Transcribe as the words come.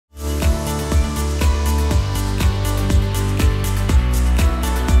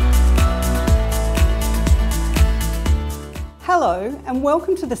Hello and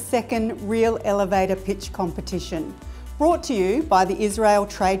welcome to the second Real Elevator Pitch competition, brought to you by the Israel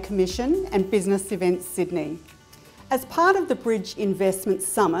Trade Commission and Business Events Sydney. As part of the Bridge Investment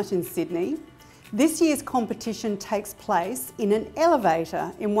Summit in Sydney, this year's competition takes place in an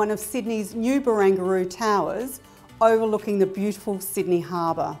elevator in one of Sydney's new Barangaroo towers overlooking the beautiful Sydney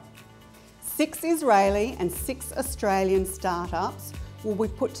Harbour. 6 Israeli and 6 Australian startups will be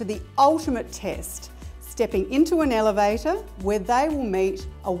put to the ultimate test, stepping into an elevator where they will meet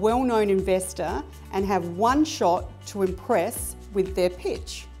a well-known investor and have one shot to impress with their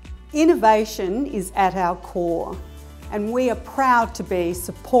pitch. Innovation is at our core, and we are proud to be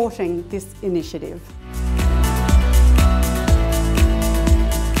supporting this initiative.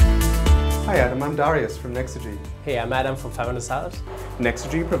 Hi Adam, I'm Darius from Nexergy. Hey, I'm Adam from Founders House.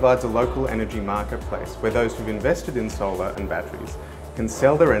 Nexergy provides a local energy marketplace where those who've invested in solar and batteries can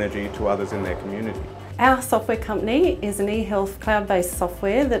sell their energy to others in their community. Our software company is an e-health cloud-based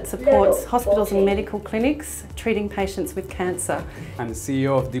software that supports hospitals and medical clinics treating patients with cancer. I'm the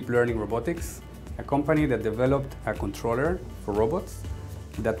CEO of Deep Learning Robotics, a company that developed a controller for robots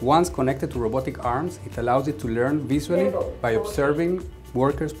that once connected to robotic arms, it allows it to learn visually by observing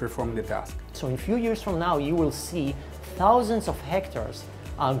workers performing the task. So in a few years from now, you will see thousands of hectares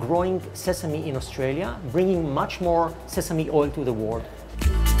growing sesame in Australia, bringing much more sesame oil to the world.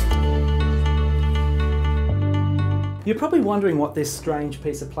 You're probably wondering what this strange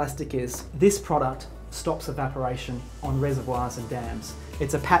piece of plastic is. This product stops evaporation on reservoirs and dams.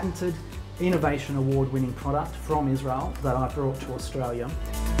 It's a patented, innovation award-winning product from Israel that I brought to Australia.